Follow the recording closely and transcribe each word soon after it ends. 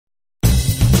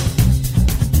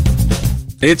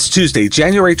It's Tuesday,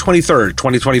 January 23rd,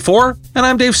 2024, and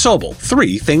I'm Dave Sobel.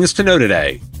 3 things to know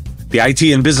today. The IT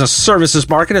and business services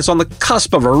market is on the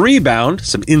cusp of a rebound,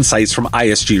 some insights from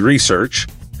ISG Research.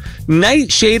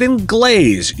 Nightshade and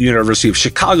Glaze, University of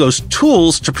Chicago's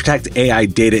tools to protect AI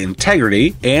data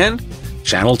integrity, and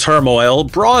channel turmoil,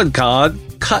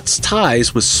 Broadcom cuts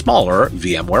ties with smaller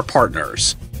VMware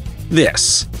partners.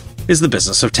 This is the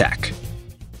business of tech.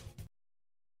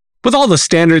 With all the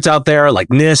standards out there like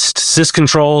NIST,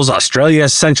 syscontrols, Australia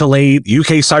Essential 8,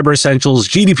 UK Cyber Essentials,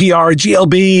 GDPR,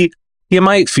 GLB, you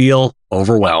might feel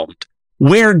overwhelmed.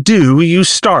 Where do you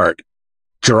start?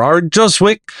 Gerard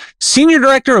Joswick, Senior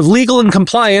Director of Legal and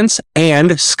Compliance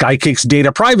and Skykick's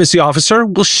Data Privacy Officer,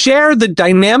 will share the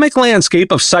dynamic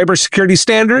landscape of cybersecurity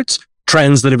standards,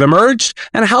 trends that have emerged,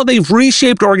 and how they've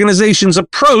reshaped organizations'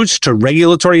 approach to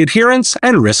regulatory adherence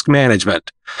and risk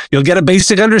management. You'll get a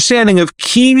basic understanding of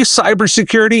key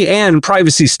cybersecurity and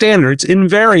privacy standards in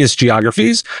various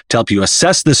geographies to help you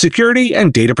assess the security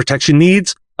and data protection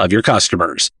needs of your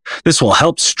customers. This will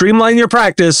help streamline your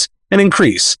practice and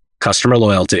increase customer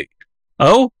loyalty.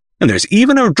 Oh, and there's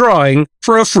even a drawing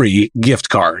for a free gift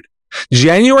card.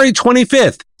 January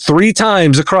 25th, 3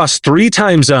 times across 3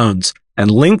 time zones,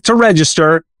 and link to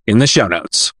register in the show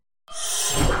notes.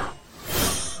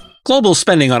 Global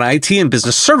spending on IT and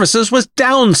business services was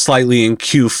down slightly in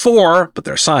Q4, but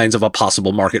there are signs of a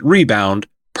possible market rebound,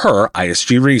 per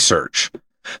ISG Research.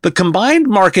 The combined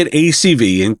market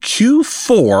ACV in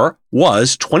Q4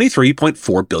 was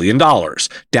 $23.4 billion,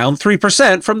 down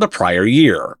 3% from the prior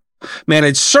year.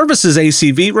 Managed services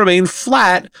ACV remained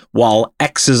flat, while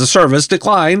X as a service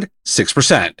declined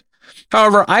 6%.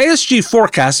 However, ISG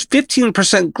forecasts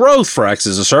 15% growth for X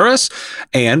as a service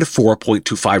and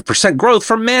 4.25% growth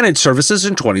for managed services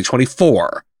in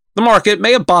 2024. The market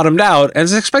may have bottomed out and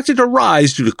is expected to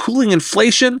rise due to cooling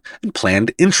inflation and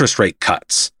planned interest rate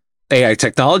cuts. AI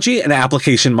technology and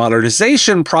application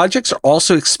modernization projects are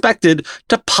also expected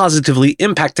to positively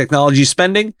impact technology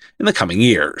spending in the coming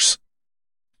years.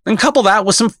 And couple that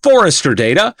with some Forrester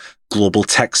data, global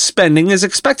tech spending is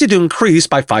expected to increase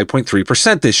by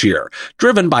 5.3% this year,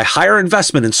 driven by higher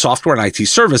investment in software and IT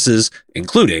services,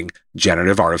 including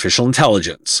generative artificial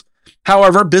intelligence.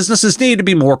 However, businesses need to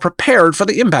be more prepared for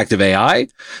the impact of AI.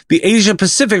 The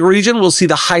Asia-Pacific region will see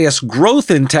the highest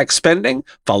growth in tech spending,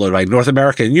 followed by North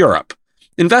America and Europe.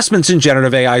 Investments in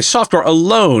generative AI software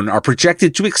alone are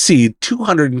projected to exceed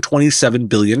 $227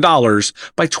 billion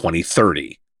by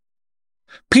 2030.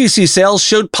 PC sales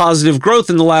showed positive growth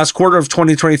in the last quarter of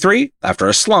 2023 after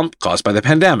a slump caused by the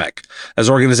pandemic. As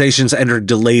organizations enter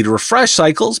delayed refresh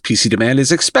cycles, PC demand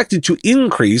is expected to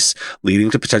increase,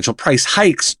 leading to potential price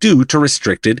hikes due to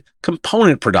restricted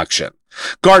component production.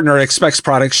 Gartner expects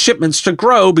product shipments to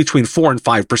grow between 4 and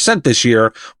 5% this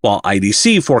year, while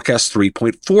IDC forecasts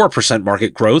 3.4%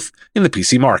 market growth in the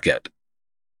PC market.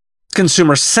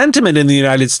 Consumer sentiment in the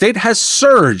United States has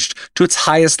surged to its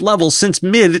highest level since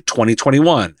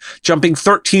mid-2021, jumping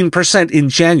 13% in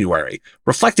January,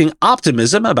 reflecting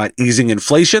optimism about easing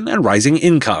inflation and rising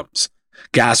incomes.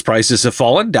 Gas prices have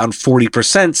fallen, down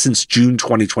 40% since June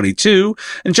 2022,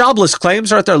 and jobless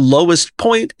claims are at their lowest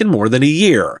point in more than a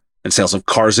year, and sales of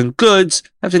cars and goods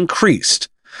have increased.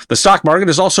 The stock market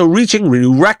is also reaching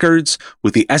new records,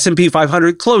 with the S&P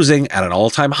 500 closing at an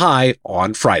all-time high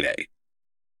on Friday.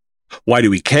 Why do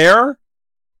we care?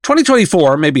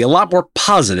 2024 may be a lot more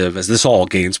positive as this all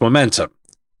gains momentum.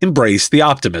 Embrace the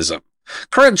optimism.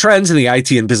 Current trends in the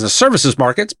IT and business services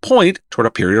markets point toward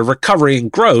a period of recovery and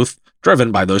growth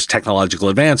driven by those technological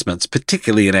advancements,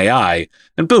 particularly in AI,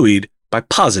 and buoyed by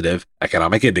positive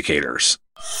economic indicators.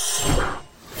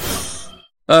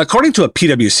 According to a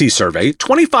PwC survey,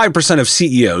 25% of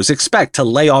CEOs expect to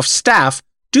lay off staff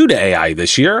due to AI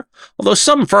this year, although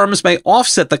some firms may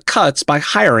offset the cuts by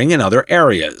hiring in other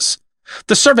areas.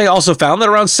 The survey also found that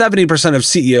around 70% of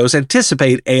CEOs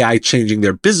anticipate AI changing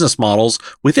their business models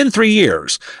within 3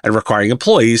 years and requiring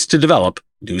employees to develop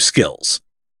new skills.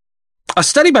 A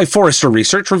study by Forrester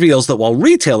Research reveals that while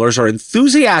retailers are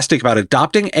enthusiastic about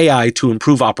adopting AI to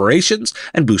improve operations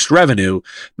and boost revenue,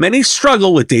 many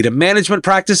struggle with data management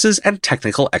practices and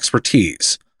technical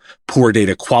expertise. Poor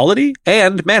data quality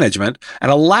and management,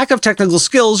 and a lack of technical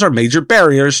skills are major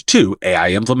barriers to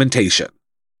AI implementation.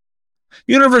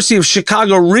 University of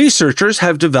Chicago researchers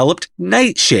have developed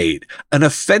Nightshade, an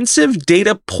offensive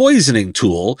data poisoning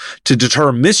tool to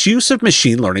deter misuse of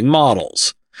machine learning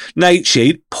models.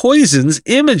 Nightshade poisons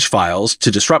image files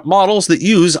to disrupt models that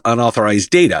use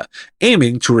unauthorized data,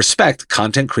 aiming to respect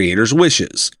content creators'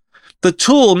 wishes. The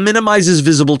tool minimizes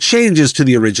visible changes to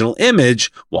the original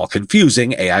image while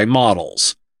confusing AI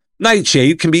models.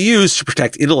 Nightshade can be used to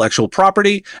protect intellectual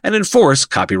property and enforce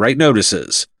copyright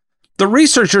notices. The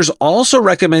researchers also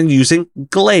recommend using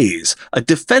Glaze, a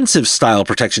defensive style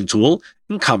protection tool,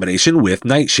 in combination with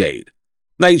Nightshade.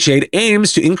 Nightshade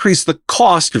aims to increase the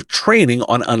cost of training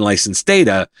on unlicensed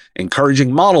data,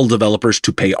 encouraging model developers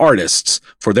to pay artists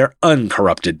for their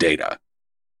uncorrupted data.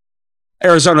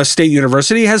 Arizona State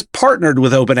University has partnered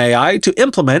with OpenAI to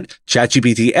implement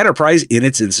ChatGPT Enterprise in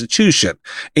its institution,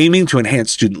 aiming to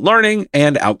enhance student learning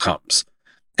and outcomes.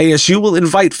 ASU will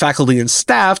invite faculty and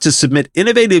staff to submit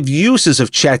innovative uses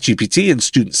of ChatGPT in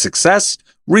student success,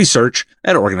 research,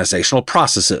 and organizational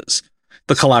processes.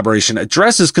 The collaboration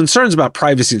addresses concerns about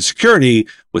privacy and security,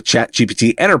 with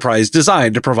ChatGPT Enterprise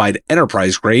designed to provide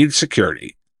enterprise-grade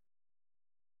security.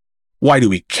 Why do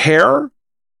we care?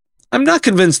 I'm not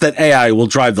convinced that AI will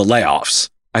drive the layoffs.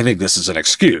 I think this is an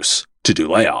excuse to do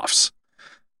layoffs.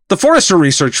 The Forrester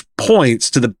research points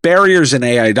to the barriers in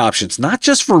AI adoptions, not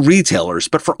just for retailers,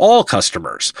 but for all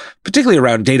customers, particularly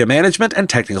around data management and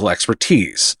technical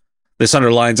expertise. This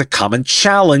underlines a common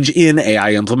challenge in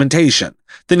AI implementation,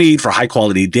 the need for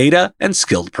high-quality data and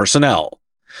skilled personnel.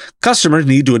 Customers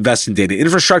need to invest in data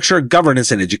infrastructure,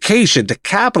 governance, and education to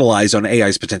capitalize on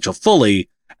AI's potential fully,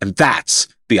 and that's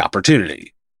the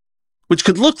opportunity. Which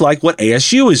could look like what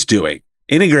ASU is doing,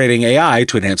 integrating AI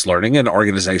to enhance learning and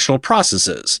organizational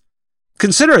processes.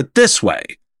 Consider it this way.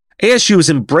 ASU is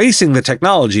embracing the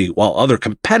technology while other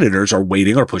competitors are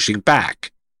waiting or pushing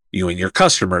back. You and your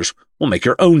customers will make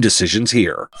your own decisions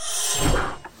here.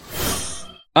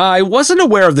 I wasn't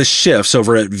aware of the shifts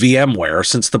over at VMware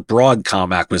since the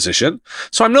Broadcom acquisition,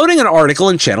 so I'm noting an article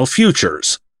in Channel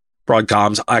Futures.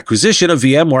 Broadcom's acquisition of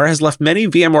VMware has left many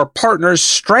VMware partners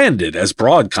stranded as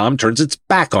Broadcom turns its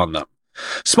back on them.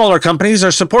 Smaller companies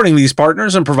are supporting these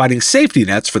partners and providing safety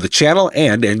nets for the channel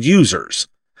and end users.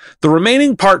 The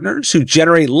remaining partners who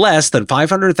generate less than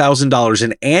 $500,000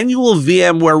 in annual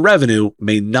VMware revenue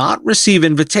may not receive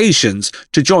invitations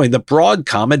to join the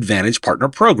Broadcom Advantage Partner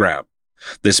Program.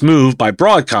 This move by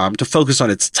Broadcom to focus on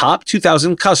its top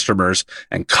 2,000 customers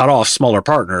and cut off smaller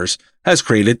partners has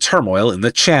created turmoil in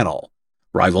the channel.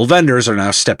 Rival vendors are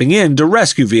now stepping in to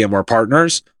rescue VMware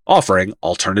partners, offering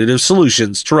alternative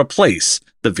solutions to replace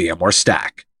the VMware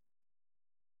stack.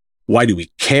 Why do we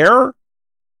care?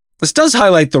 This does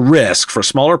highlight the risk for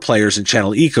smaller players in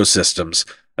channel ecosystems,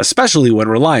 especially when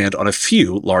reliant on a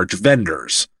few large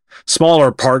vendors.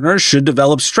 Smaller partners should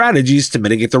develop strategies to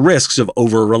mitigate the risks of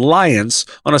over-reliance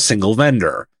on a single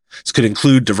vendor. This could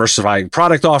include diversifying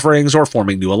product offerings or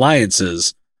forming new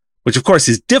alliances, which of course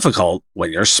is difficult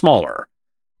when you're smaller.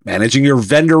 Managing your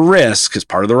vendor risk is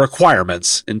part of the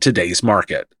requirements in today's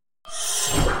market.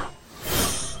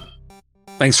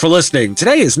 Thanks for listening.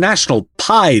 Today is National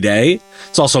Pie Day.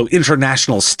 It's also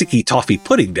International Sticky Toffee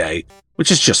Pudding Day,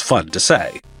 which is just fun to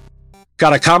say.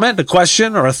 Got a comment, a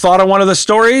question, or a thought on one of the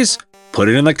stories? Put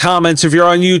it in the comments if you're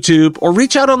on YouTube, or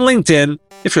reach out on LinkedIn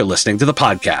if you're listening to the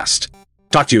podcast.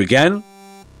 Talk to you again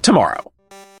tomorrow.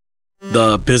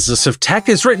 The Business of Tech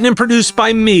is written and produced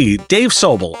by me, Dave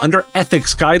Sobel, under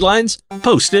ethics guidelines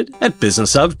posted at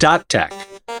businessof.tech.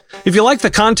 If you like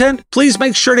the content, please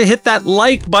make sure to hit that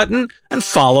like button and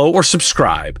follow or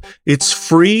subscribe. It's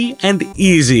free and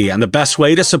easy and the best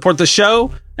way to support the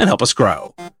show and help us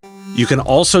grow. You can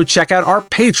also check out our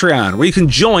Patreon, where you can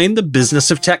join the Business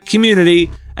of Tech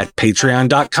community at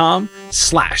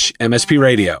patreon.com/MSP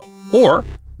Radio, or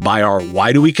buy our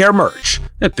Why Do We Care merch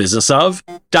at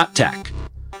businessof.tech.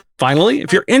 Finally,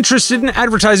 if you're interested in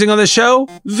advertising on the show,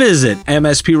 visit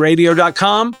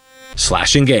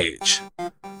mspradio.com/engage.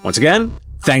 Once again,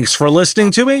 thanks for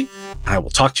listening to me. I will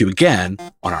talk to you again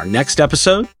on our next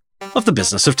episode of The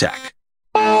Business of Tech.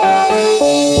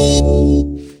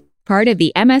 Part of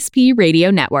the MSP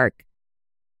Radio Network.